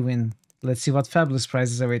key, I win. Let's see what fabulous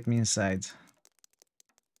prizes await me inside.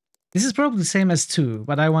 This is probably the same as 2,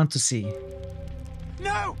 but I want to see.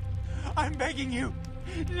 No! I'm begging you!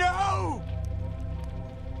 No!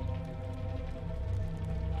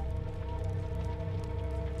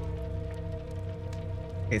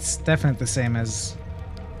 It's definitely the same as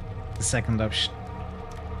the second option.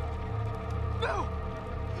 No!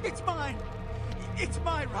 It's mine! It's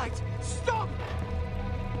my right! Stop!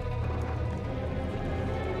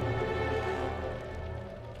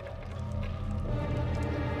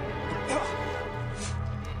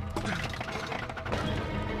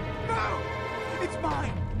 No! It's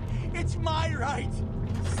mine! It's my right!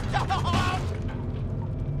 Stop!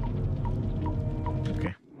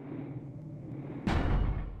 Okay.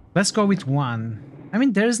 Let's go with 1. I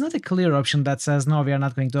mean, there is not a clear option that says, no, we are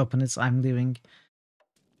not going to open it, I'm leaving.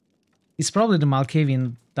 It's probably the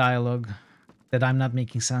Malkavian dialogue that I'm not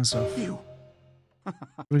making sense of.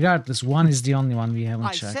 Regardless, 1 is the only one we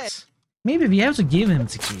haven't checked. Maybe we have to give him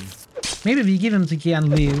the key. Maybe we give him the key and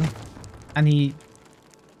leave, and he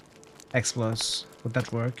explodes. Would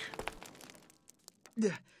that work?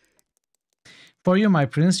 For you, my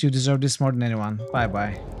prince, you deserve this more than anyone.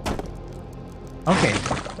 Bye-bye. Okay.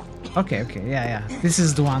 Okay, yeah. This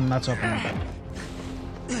is the one not opening.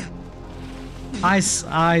 I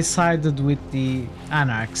sided with the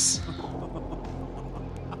Anarchs.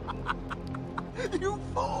 You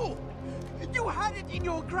fool! You had it in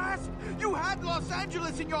your grasp! You had Los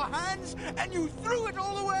Angeles in your hands, and you threw it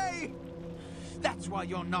all away! That's why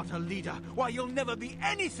you're not a leader, why you'll never be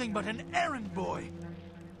anything but an errand boy!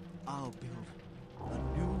 I'll build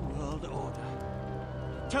a new world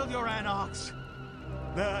order. Tell your Anarchs,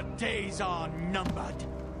 their days are numbered.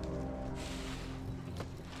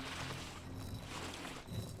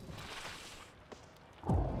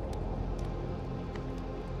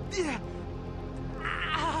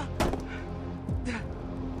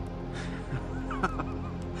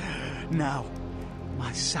 Now,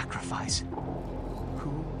 my sacrifice.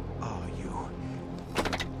 Who are you?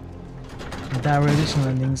 There are additional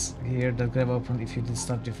endings here that could have opened if you did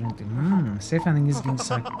stuff differently. Safe ending is being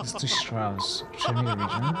sacrificed to Strauss, Tremere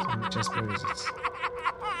region, and just where is it?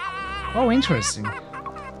 Oh, interesting.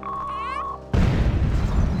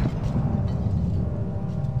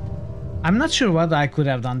 I'm not sure what I could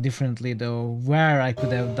have done differently though, where I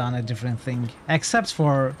could have done a different thing, except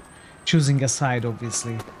for choosing a side,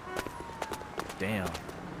 obviously. Damn.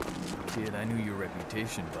 Kid, I knew your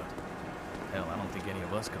reputation, but hell, I don't think any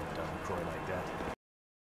of us could have done LaCroix like that.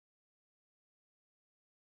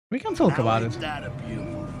 We can talk about it. Isn't that a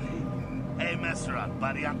beautiful thing? Hey, Masquerade,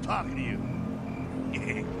 buddy, I'm talking to you.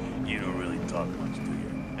 You don't really talk much, do you?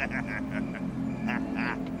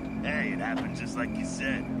 Hey, it happened just like you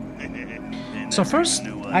said. So first,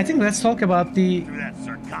 I think let's talk about the... Threw that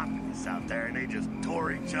sarcophagus out there and they just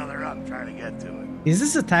tore each other up trying to get to it. Is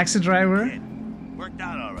this a taxi driver? Kid, worked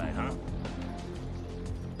out all right, huh?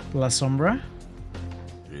 La Sombra?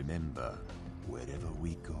 Remember, wherever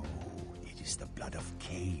we go, it is the blood of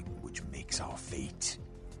Cain which makes our fate.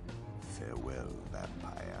 Farewell,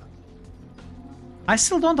 vampire. I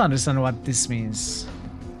still don't understand what this means.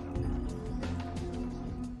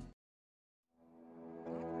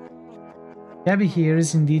 Gabby here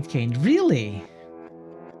is indeed Cain. Really?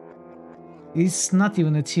 It's not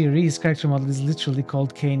even a theory, his character model is literally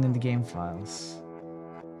called Cain in the game files.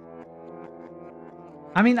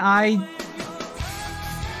 I mean, oh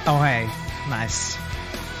hey, nice.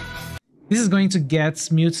 This is going to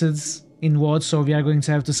get muted in WOD, so we are going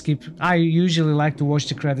to have to skip. I usually like to watch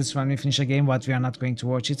the credits when we finish a game, but we are not going to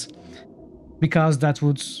watch it. Because that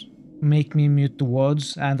would make me mute the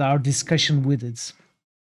WODs and our discussion with it.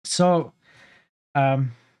 So, I,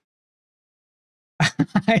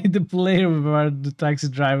 the player were the taxi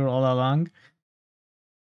driver all along.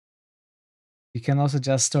 You can also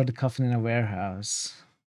just store the coffin in a warehouse.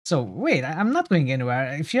 So wait, I'm not going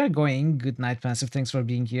anywhere. If you are going, good night, Pensive. Thanks for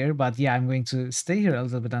being here. But yeah, I'm going to stay here a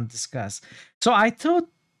little bit and discuss. So I thought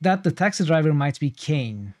that the taxi driver might be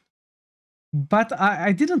Cain. But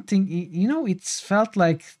I didn't think, you know, it felt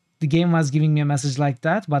like the game was giving me a message like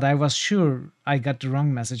that, but I was sure I got the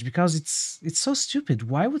wrong message because it's so stupid.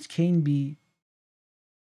 Why would Cain be,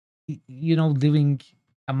 you know, living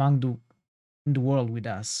among in the world with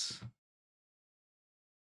us?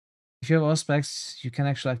 If you have Auspex, you can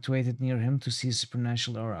actually activate it near him to see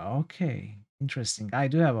supernatural aura. Okay, interesting. I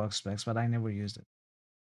do have Auspex, but I never used it.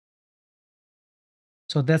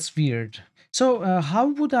 So that's weird. So how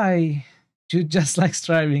would I do just like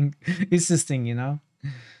striving? It's this thing, you know?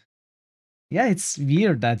 Yeah, it's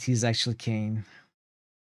weird that he's actually Cain.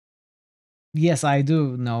 Yes, I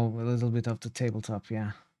do know a little bit of the tabletop,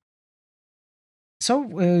 yeah.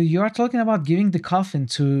 So you are talking about giving the coffin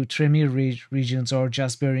to Tremere regions or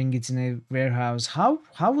just burying it in a warehouse. How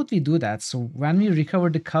would we do that? So when we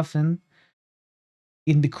recover the coffin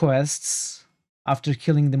in the quests after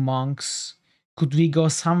killing the monks, could we go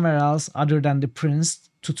somewhere else other than the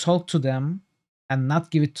prince to talk to them and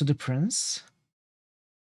not give it to the prince?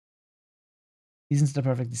 Isn't the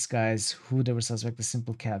perfect disguise? Who would ever suspect a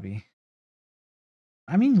simple cabbie?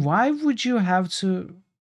 I mean, why would you have to?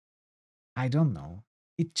 I don't know.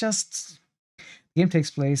 It just. The game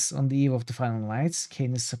takes place on the eve of the final nights.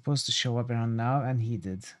 Cain is supposed to show up around now, and he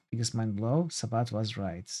did. Biggest mind blow. Sabat was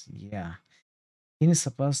right. Yeah. Cain is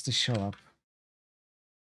supposed to show up.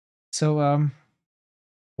 So,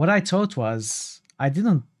 what I thought was, I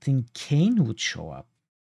didn't think Cain would show up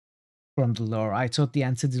from the lore. I thought the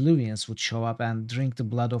antediluvians would show up and drink the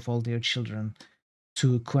blood of all their children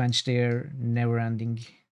to quench their never-ending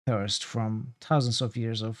thirst from thousands of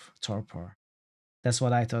years of torpor. That's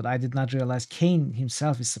what I thought. I did not realize Cain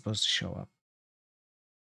himself is supposed to show up.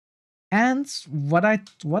 And what I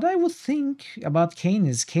would think about Cain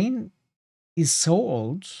is so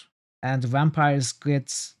old, and vampires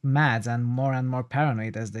get mad and more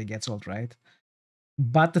paranoid as they get old, right?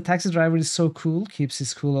 But the taxi driver is so cool, keeps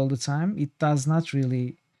his cool all the time. It does not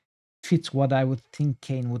really fit what I would think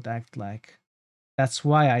Cain would act like. That's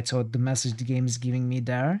why I thought the message the game is giving me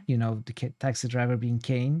there, you know, the taxi driver being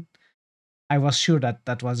Cain. I was sure that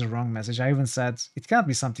that was a wrong message. I even said it can't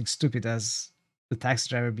be something stupid as the taxi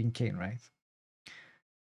driver being Cain, right?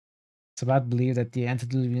 Sabat believed that the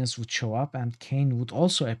antediluvians would show up and Cain would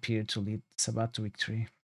also appear to lead Sabat to victory.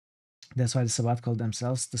 That's why the Sabat called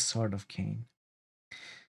themselves the Sword of Cain.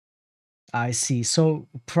 I see. So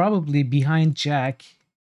probably behind Jack,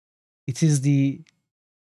 it is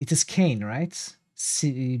Cain, right?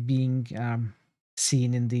 Being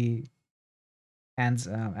seen in the end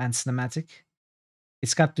cinematic.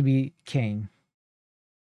 It's got to be Cain.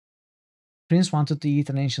 Prince wanted to eat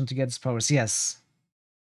an ancient to get his powers. Yes.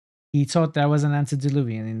 He thought there was an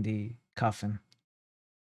antediluvian in the coffin.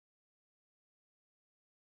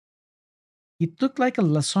 It looked like a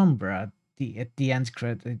La Sombra at the end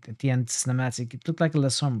cinematic. It looked like a La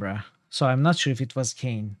Sombra. So I'm not sure if it was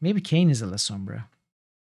Cain. Maybe Cain is a La Sombra.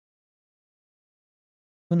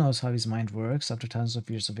 Who knows how his mind works? After thousands of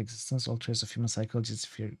years of existence, all trace of human psychology is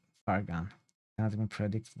far gone. Cannot even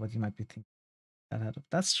predict what he might be thinking.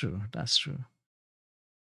 That's true. That's true.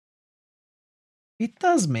 It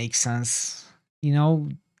does make sense. You know,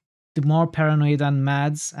 the more paranoid and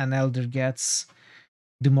mad an elder gets,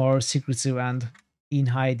 the more secretive and in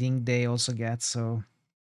hiding they also get. So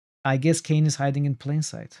I guess Cain is hiding in plain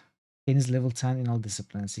sight. Cain is level 10 in all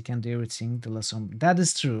disciplines. He can do everything the La Sombra. That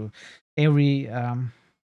is true. Every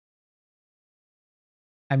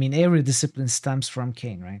discipline stems from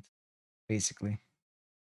Cain, right? Basically.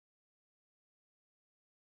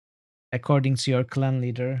 according to your clan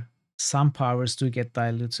leader, some powers do get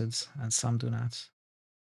diluted and some do not.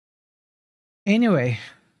 Anyway,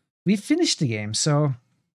 we finished the game, so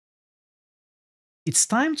it's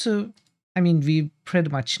time to, I mean, we pretty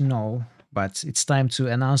much know, but it's time to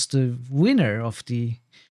announce the winner of the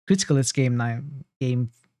Critical Hits game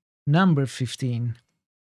number 15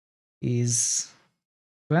 is,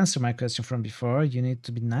 to answer my question from before, you need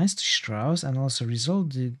to be nice to Strauss and also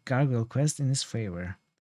resolve the gargoyle quest in his favor,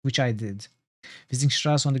 which I did. Visiting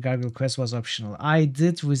Strauss on the gargoyle quest was optional. I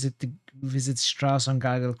did visit Strauss on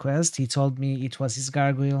gargoyle quest. He told me it was his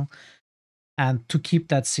gargoyle and to keep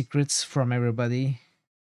that secret from everybody,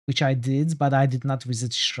 which I did, but I did not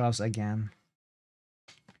visit Strauss again.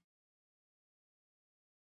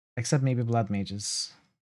 Except maybe blood mages.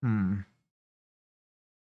 Yeah,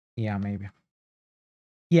 maybe.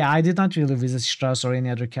 Yeah, I did not really visit Strauss or any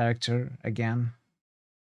other character again.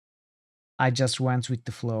 I just went with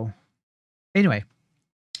the flow. Anyway,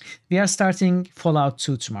 we are starting Fallout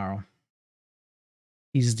 2 tomorrow.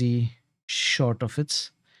 Is the short of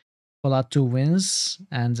it. Fallout 2 wins,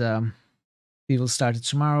 and we will start it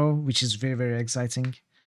tomorrow, which is very, very exciting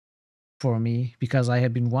for me because I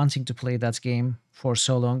have been wanting to play that game for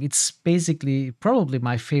so long. It's basically probably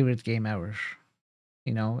my favorite game ever,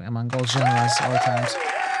 you know, among all genres, all times.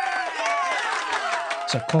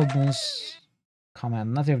 So Coldness,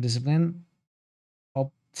 Command, not every discipline,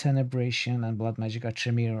 Obtenebration, and Blood Magic are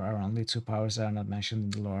Tremere are only two powers that are not mentioned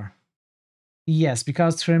in the lore. Yes,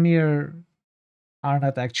 because Tremere are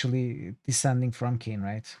not actually descending from Cain,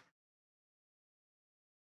 right?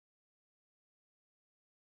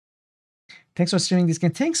 Thanks for streaming this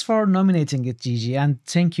game. Thanks for nominating it, Gigi. And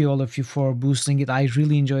thank you all of you for boosting it. I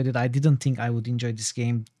really enjoyed it. I didn't think I would enjoy this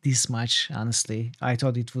game this much, honestly. I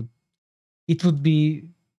thought it would be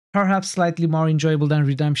perhaps slightly more enjoyable than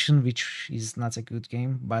Redemption, which is not a good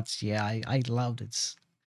game. But yeah, I loved it.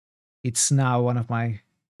 It's now one of my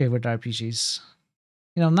favorite RPGs.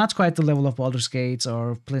 You know, not quite the level of Baldur's Gate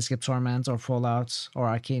or Planescape Torment or Fallout or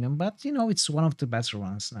Arcanum, but you know, it's one of the better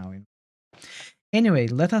ones now. Anyway,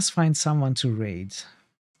 let us find someone to raid.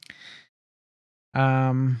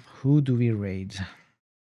 Who do we raid?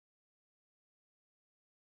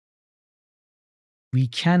 We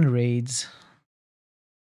can raid.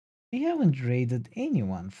 We haven't raided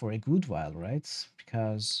anyone for a good while, right?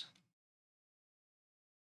 Because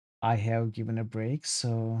I have given a break,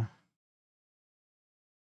 so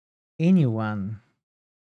anyone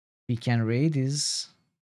we can raid is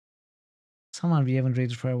someone we haven't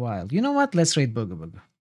raided for a while. You know what? Let's raid Booga Booga.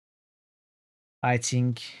 I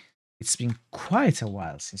think it's been quite a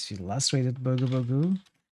while since we last raided Booga Booga.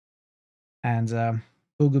 And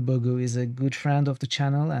Booga Booga is a good friend of the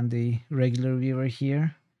channel and the regular viewer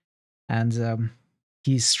here. And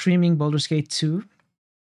he's streaming Baldur's Gate 2.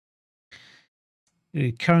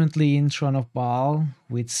 Currently in Throne of Baal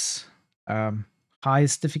with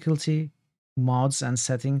highest difficulty, mods and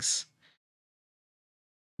settings.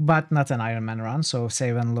 But not an Iron Man run, so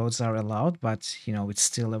save and loads are allowed, but you know, it's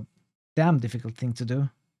still a damn difficult thing to do.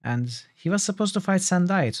 And he was supposed to fight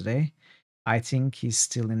Sandai today. I think he's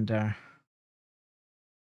still in there.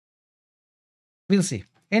 We'll see.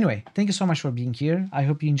 Anyway, thank you so much for being here. I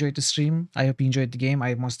hope you enjoyed the stream. I hope you enjoyed the game.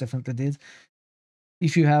 I most definitely did.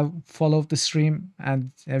 If you have followed the stream and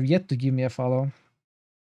have yet to give me a follow,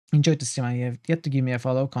 enjoyed the stream and have yet to give me a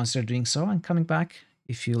follow, consider doing so and coming back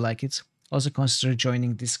if you like it. Also consider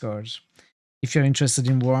joining Discord. If you're interested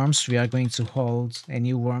in Worms, we are going to hold a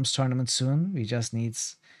new Worms tournament soon. We just need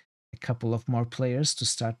a couple of more players to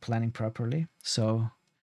start planning properly. So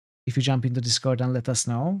if you jump into Discord and let us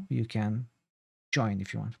know, you can join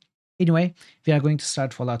if you want. Anyway, we are going to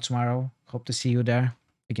start Fallout tomorrow. Hope to see you there.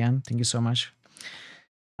 Again, thank you so much.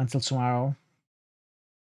 Until tomorrow,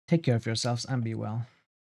 take care of yourselves and be well.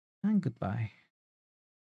 And goodbye.